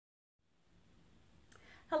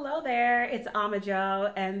Hello there, it's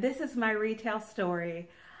Amma, and this is my retail story.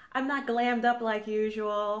 I'm not glammed up like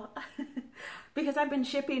usual because I've been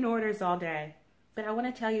shipping orders all day, but I want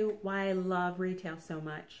to tell you why I love retail so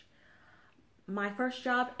much. My first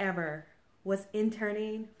job ever was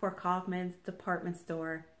interning for Kaufman's department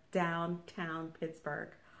store downtown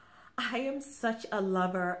Pittsburgh. I am such a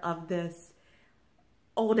lover of this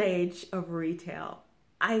old age of retail.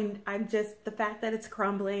 I'm just, the fact that it's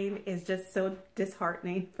crumbling is just so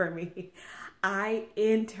disheartening for me. I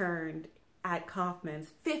interned at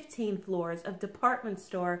Kaufman's, 15 floors of department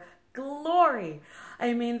store glory.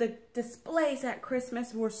 I mean, the displays at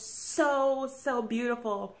Christmas were so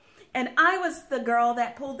beautiful. And I was the girl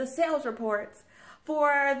that pulled the sales reports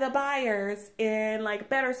for the buyers in like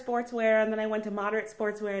better sportswear, and then I went to moderate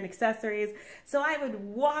sportswear and accessories. So I would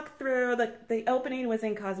walk through, the opening was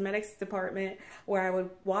in cosmetics department, where I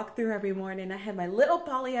would walk through every morning. I had my little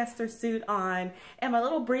polyester suit on and my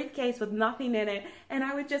little briefcase with nothing in it, and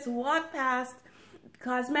I would just walk past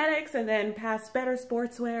cosmetics and then past better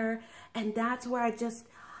sportswear, and that's where I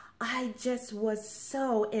just was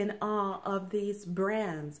so in awe of these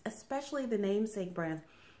brands, especially the namesake brands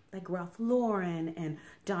like Ralph Lauren and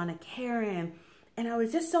Donna Karan. And I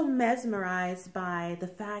was just so mesmerized by the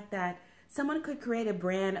fact that someone could create a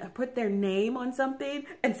brand, put their name on something,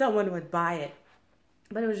 and someone would buy it.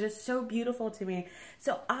 But it was just so beautiful to me.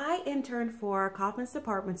 So I interned for Kaufman's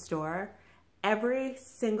department store every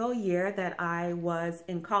single year that I was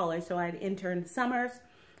in college. So I'd interned summers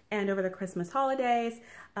and over the Christmas holidays.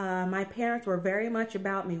 My parents were very much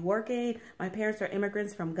about me working. My parents are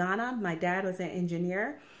immigrants from Ghana. My dad was an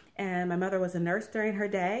engineer and my mother was a nurse during her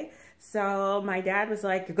day. So my dad was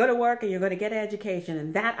like, you go to work and you're going to get an education.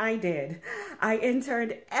 And that I did. I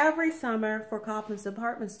interned every summer for Kaufman's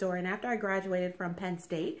department store. And after I graduated from Penn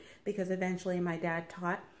State, because eventually my dad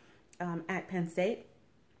taught at Penn State,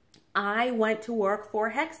 I went to work for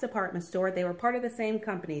Hecht's department store. They were part of the same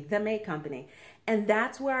company, the May Company. And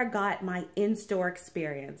that's where I got my in-store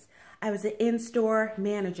experience. I was an in-store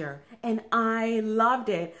manager and I loved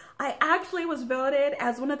it. I actually was voted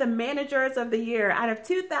as one of the managers of the year. Out of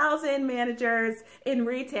 2,000 managers in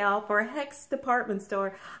retail for Hecht's department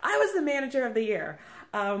store, I was the manager of the year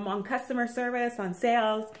on customer service, on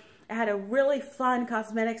sales. I had a really fun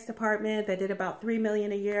cosmetics department that did about $3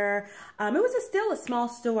 million a year. It was still a small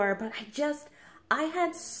store, but I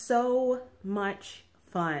had so much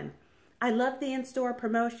fun. I loved the in-store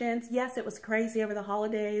promotions. Yes, it was crazy over the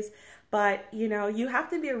holidays, but you know, you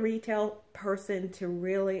have to be a retail person to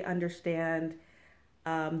really understand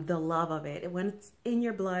the love of it. When it's in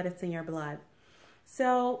your blood, it's in your blood.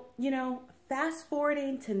 So, you know, fast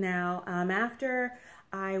forwarding to now, after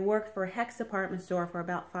I worked for Hecht's department store for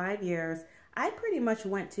about 5 years, I pretty much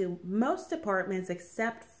went to most departments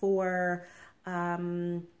except for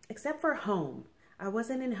home. I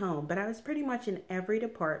wasn't in home, but I was pretty much in every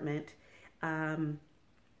department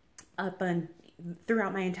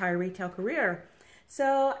throughout my entire retail career.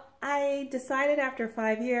 So I decided after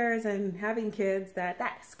 5 years and having kids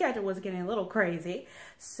that schedule was getting a little crazy.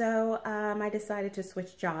 So I decided to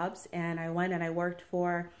switch jobs, and I went and I worked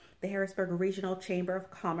for the Harrisburg Regional Chamber of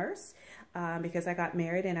Commerce because I got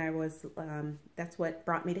married, and I was that's what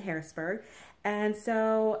brought me to Harrisburg. And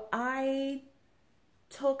so I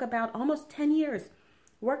took about almost 10 years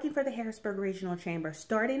working for the Harrisburg Regional Chamber,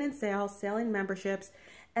 starting in sales, selling memberships,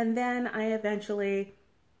 and then I eventually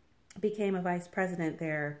became a vice president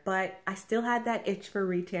there. But I still had that itch for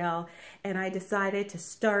retail, and I decided to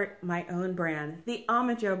start my own brand, the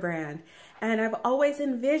Amma brand. And I've always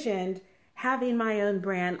envisioned having my own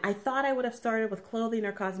brand. I thought I would have started with clothing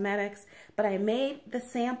or cosmetics, but I made the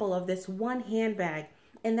sample of this one handbag,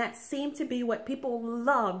 and that seemed to be what people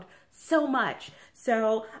loved so much.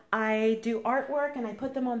 So I do artwork and I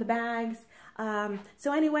put them on the bags.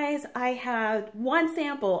 So anyways, I had one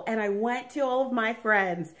sample and I went to all of my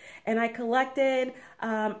friends and I collected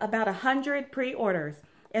about 100 pre-orders.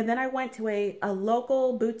 And then I went to a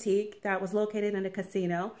local boutique that was located in a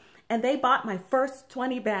casino, and they bought my first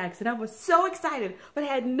 20 bags. And I was so excited, but I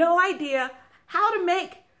had no idea how to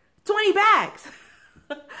make 20 bags.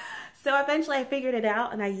 So eventually I figured it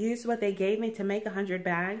out, and I used what they gave me to make 100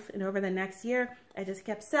 bags. And over the next year, I just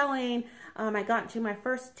kept selling. I got into my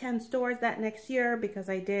first 10 stores that next year because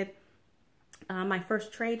I did my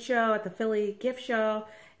first trade show at the Philly gift show,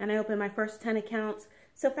 and I opened my first 10 accounts.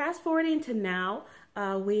 So fast forwarding to now,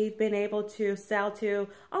 we've been able to sell to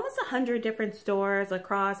almost 100 different stores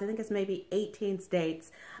across, I think it's maybe 18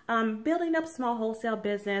 states. Building up small wholesale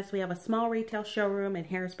business. We have a small retail showroom in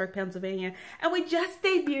Harrisburg, Pennsylvania, and we just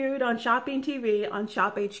debuted on Shopping TV on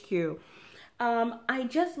Shop HQ. I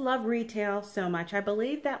just love retail so much. I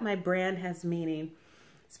believe that my brand has meaning,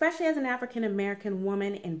 especially as an African American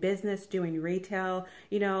woman in business doing retail.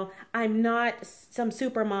 You know, I'm not some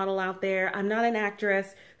supermodel out there. I'm not an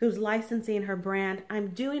actress who's licensing her brand. I'm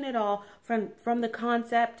doing it all from the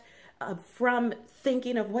concept, from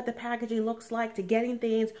thinking of what the packaging looks like to getting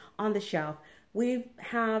things on the shelf. We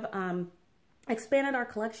have expanded our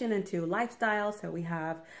collection into lifestyle, so we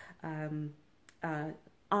have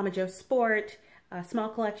Amma Sport, a small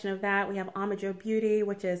collection of that. We have Amma Beauty,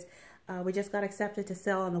 which is we just got accepted to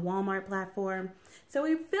sell on the Walmart platform. So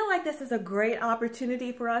we feel like this is a great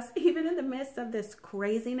opportunity for us, even in the midst of this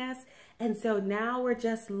craziness. And so now we're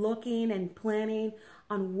just looking and planning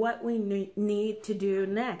on what we need to do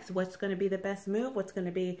next. What's going to be the best move? What's going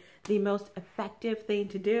to be the most effective thing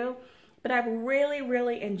to do? But I've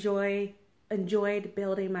really enjoyed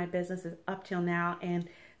building my businesses up till now. And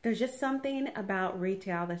there's just something about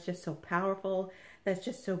retail that's just so powerful, that's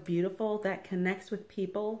just so beautiful, that connects with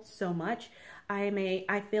people so much.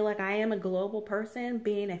 I feel like I am a global person,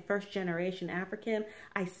 being a first generation African.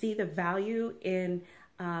 I see the value in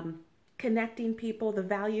connecting people, the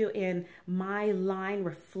value in my line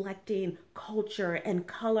reflecting culture and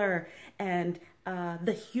color, and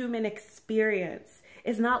the human experience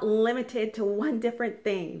is not limited to one different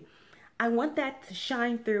thing. I want that to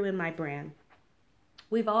shine through in my brand.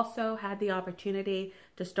 We've also had the opportunity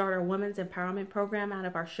to start our women's empowerment program out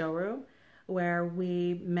of our showroom, where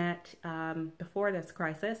we met before this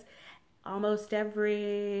crisis. Almost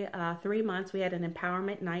every 3 months, we had an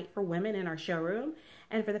empowerment night for women in our showroom.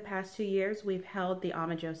 And for the past 2 years, we've held the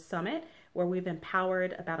Amma Summit, where we've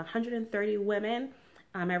empowered about 130 women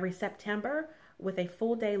every September with a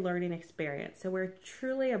full day learning experience. So we're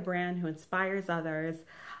truly a brand who inspires others.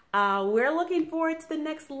 We're looking forward to the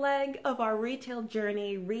next leg of our retail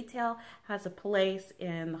journey. Retail has a place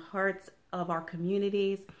in the hearts of our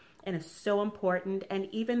communities and is so important. And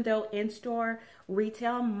even though in-store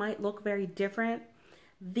retail might look very different,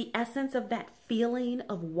 the essence of that feeling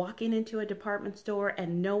of walking into a department store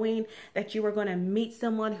and knowing that you were going to meet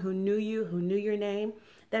someone who knew you, who knew your name,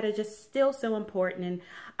 that is just still so important. And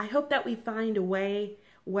I hope that we find a way,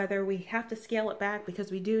 whether we have to scale it back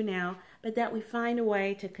because we do now, but that we find a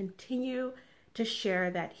way to continue to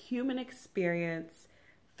share that human experience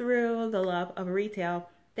through the love of retail.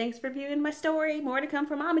 Thanks for viewing my story. More to come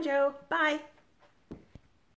from Amma. Bye.